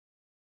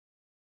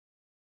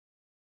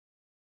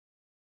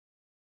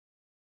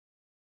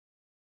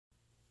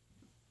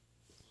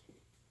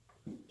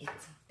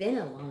It's been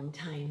a long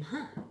time,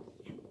 huh?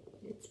 Yep,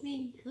 it's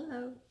me.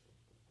 Hello.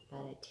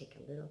 Thought I'd take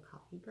a little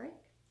coffee break.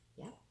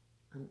 Yep,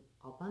 I'm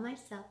all by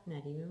myself,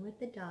 not even with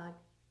the dog.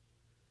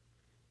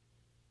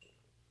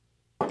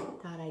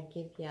 Thought I'd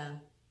give you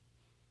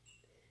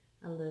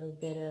a little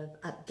bit of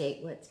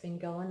update what's been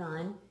going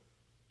on,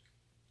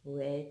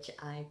 which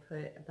I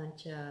put a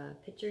bunch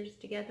of pictures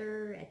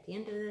together at the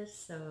end of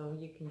this so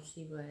you can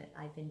see what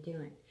I've been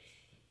doing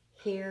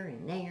here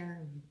and there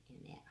and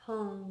at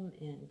home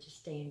and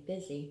just staying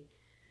busy.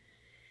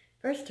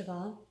 First of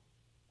all,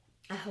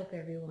 I hope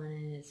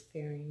everyone is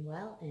faring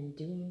well and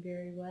doing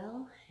very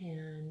well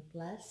and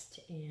blessed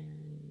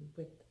and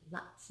with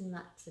lots and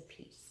lots of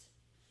peace.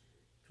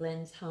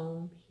 Glenn's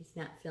home. He's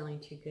not feeling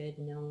too good.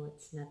 No,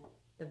 it's not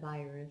the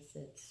virus.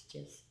 It's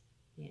just,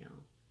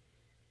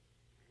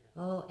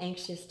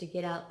 anxious to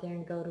get out there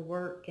and go to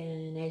work.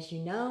 And as you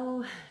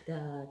know,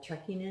 the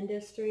trucking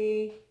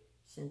industry,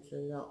 since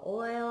of the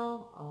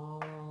oil,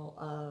 all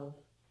of,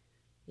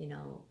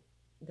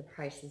 the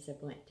prices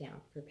have went down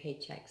for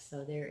paychecks.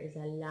 So there is a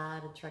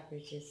lot of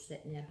truckers just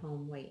sitting at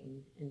home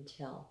waiting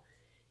until,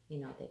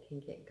 they can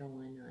get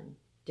going on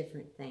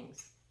different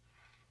things.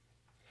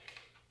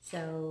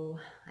 So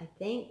I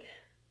think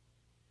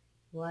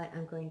what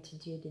I'm going to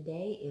do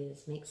today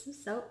is make some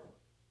soap.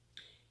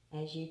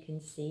 As you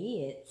can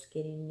see, it's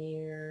getting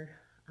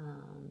near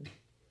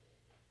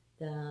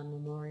the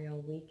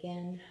Memorial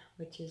Weekend,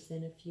 which is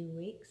in a few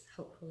weeks.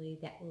 Hopefully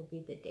that will be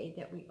the day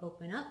that we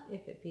open up,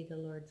 if it be the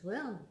Lord's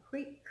will, and the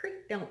creek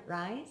don't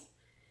rise.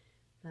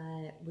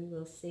 But we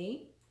will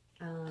see.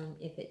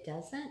 If it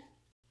doesn't,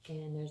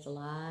 and there's a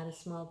lot of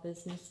small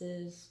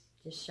businesses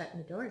just shutting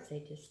the doors,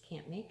 they just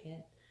can't make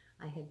it.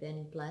 I have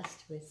been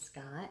blessed with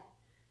Scott,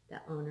 the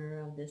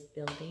owner of this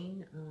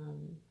building,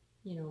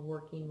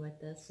 working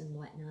with us and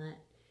whatnot.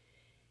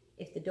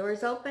 If the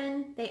doors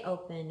open, they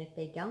open. If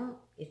they don't,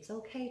 it's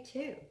okay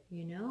too,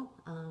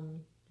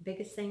 The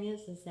biggest thing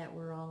is that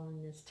we're all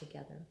in this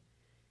together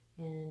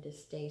and to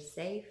stay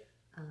safe.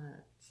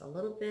 It's a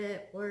little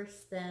bit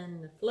worse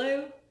than the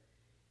flu,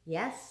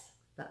 yes,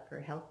 but for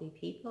healthy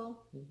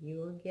people, you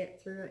will get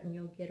through it and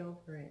you'll get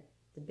over it.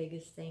 The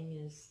biggest thing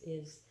is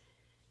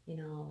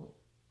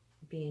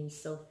being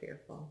so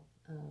fearful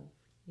of,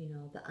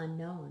 the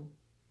unknown.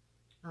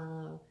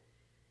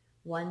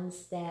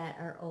 Ones that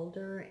are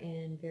older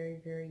and very,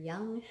 very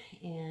young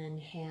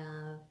and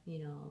have,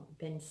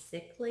 been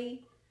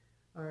sickly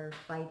or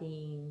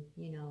fighting,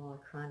 a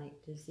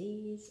chronic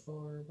disease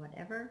or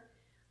whatever.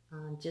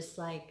 Just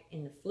like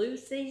in the flu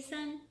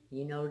season,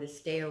 to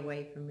stay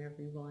away from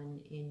everyone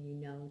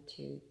and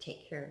to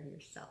take care of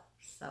yourself.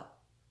 So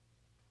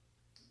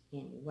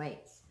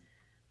anyways,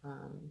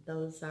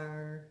 those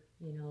are,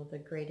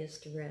 the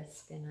greatest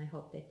risk, and I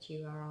hope that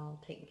you are all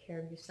taking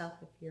care of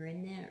yourself if you're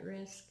in that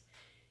risk.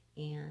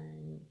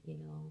 And,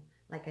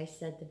 like I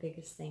said, the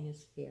biggest thing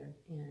is fear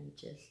and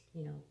just,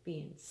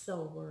 being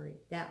so worried.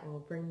 That will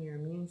bring your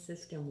immune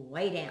system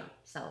way down.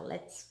 So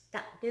let's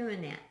stop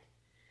doing that.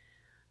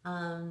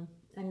 I'm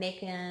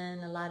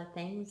making a lot of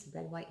things,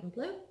 red, white, and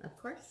blue, of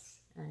course.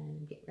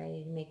 And get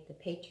ready to make the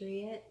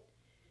Patriot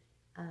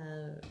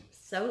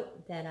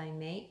Soap that I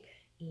make.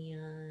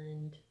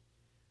 And,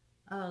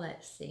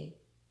 let's see.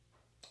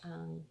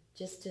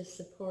 Just to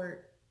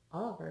support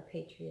all of our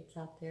patriots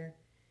out there.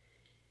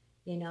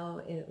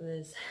 It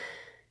was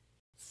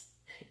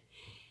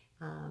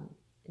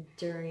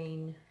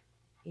during,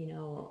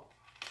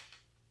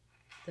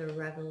 the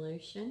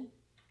revolution,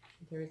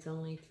 there's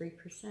only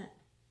 3%.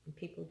 And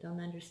people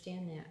don't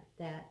understand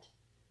that,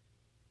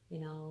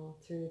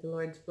 through the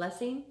Lord's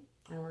blessing,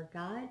 our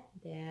God,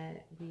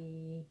 that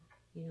we,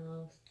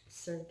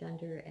 served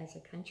under as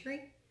a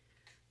country,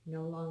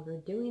 no longer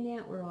doing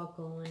that. We're all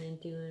going and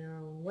doing our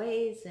own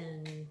ways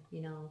and,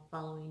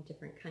 following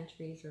different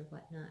countries or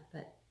whatnot,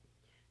 but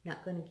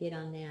not going to get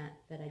on that,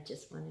 but I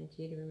just wanted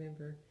you to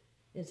remember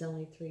it's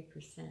only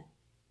 3%.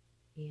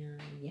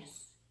 And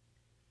yes,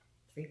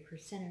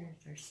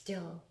 3%ers are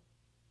still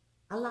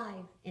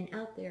alive and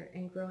out there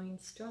and growing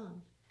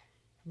strong.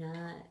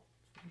 Not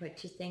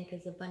what you think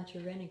is a bunch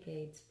of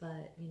renegades,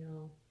 but,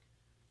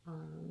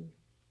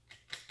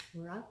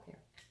 we're out there.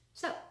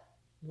 So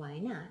why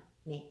not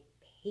make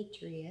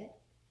Patriot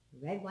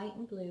red, white,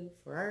 and blue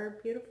for our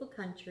beautiful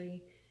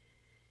country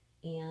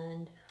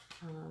and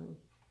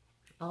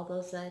all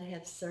those that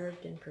have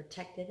served and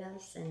protected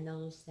us and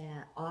those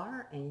that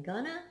are and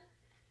gonna.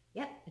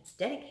 Yep, it's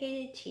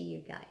dedicated to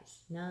you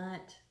guys,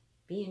 not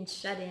being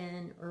shut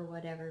in or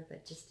whatever,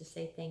 but just to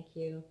say thank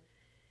you,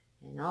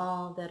 and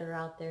all that are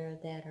out there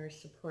that are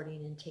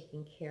supporting and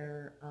taking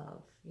care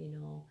of,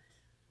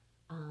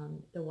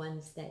 the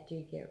ones that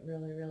do get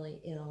really,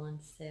 really ill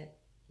and sick.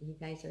 You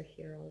guys are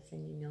heroes,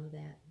 and you know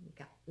that. We've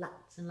got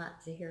lots and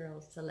lots of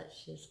heroes, so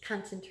let's just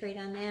concentrate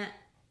on that.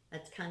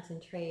 Let's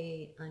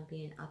concentrate on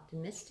being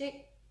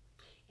optimistic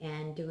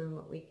and doing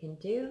what we can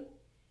do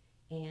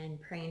and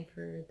praying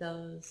for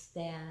those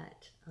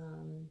that,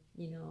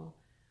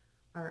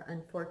 are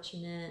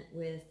unfortunate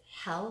with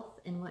health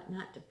and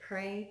whatnot, to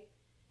pray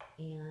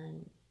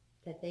and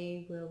that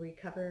they will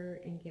recover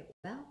and get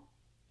well,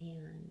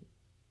 and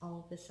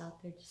all of us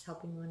out there just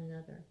helping one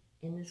another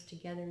in this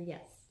together.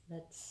 Yes,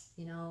 let's,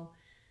 you know,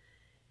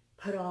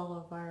 put all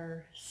of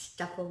our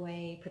stuff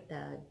away, put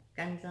the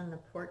guns on the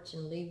porch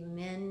and leave them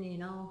in, you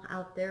know,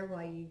 out there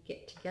while you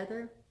get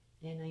together.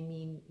 And I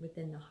mean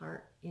within the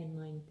heart and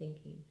mind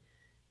thinking.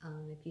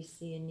 If you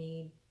see a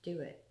need, do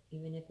it,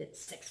 even if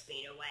it's 6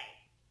 feet away.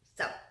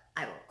 So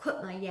I will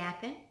quit my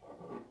yakking.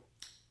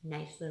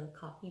 Nice little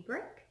coffee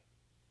break.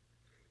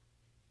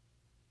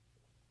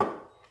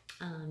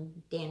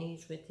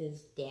 Danny's with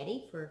his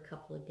daddy for a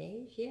couple of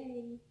days.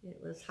 Yay! It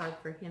was hard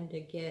for him to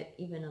get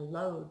even a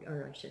load,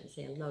 or I shouldn't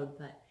say a load,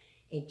 but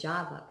a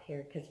job up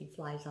here because he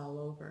flies all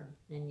over.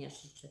 And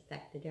yes, it's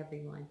affected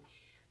everyone.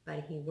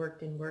 But he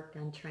worked and worked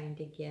on trying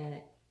to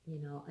get,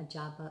 you know, a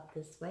job up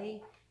this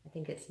way. I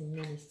think it's in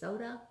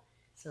Minnesota.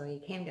 So he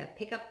came to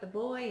pick up the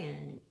boy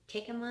and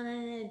take him on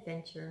an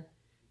adventure,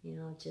 you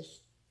know,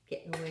 just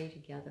getting away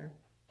together.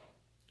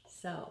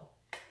 So,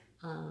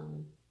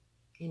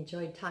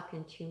 enjoyed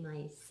talking to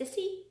my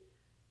sissy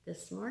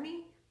this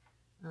morning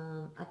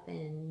up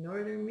in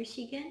northern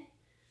Michigan.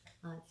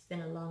 It's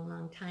been a long,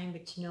 long time,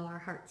 but you know, our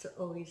hearts are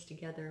always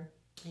together.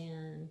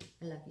 And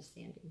I love you,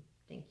 Sandy.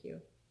 Thank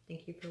you.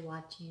 Thank you for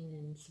watching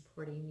and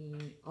supporting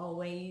me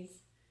always.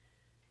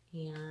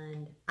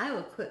 And I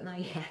will quit my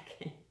yak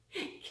and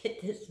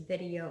get this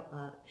video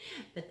up.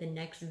 But the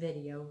next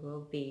video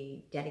will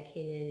be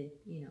dedicated,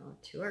 you know,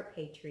 to our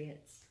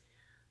patriots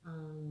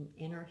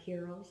and our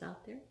heroes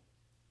out there.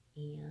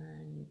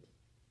 And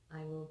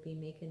I will be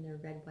making their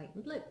red, white,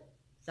 and blue.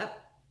 So,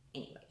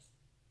 anyways,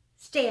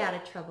 stay out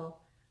of trouble.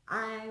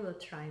 I will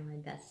try my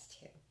best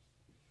to.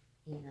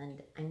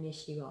 And I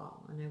miss you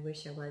all. And I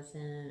wish I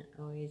wasn't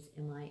always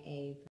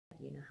MIA, but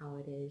you know how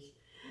it is.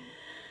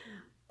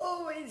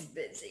 Always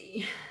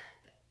busy.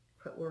 But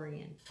quit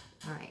worrying.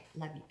 All right,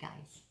 love you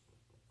guys.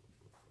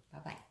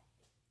 Bye-bye.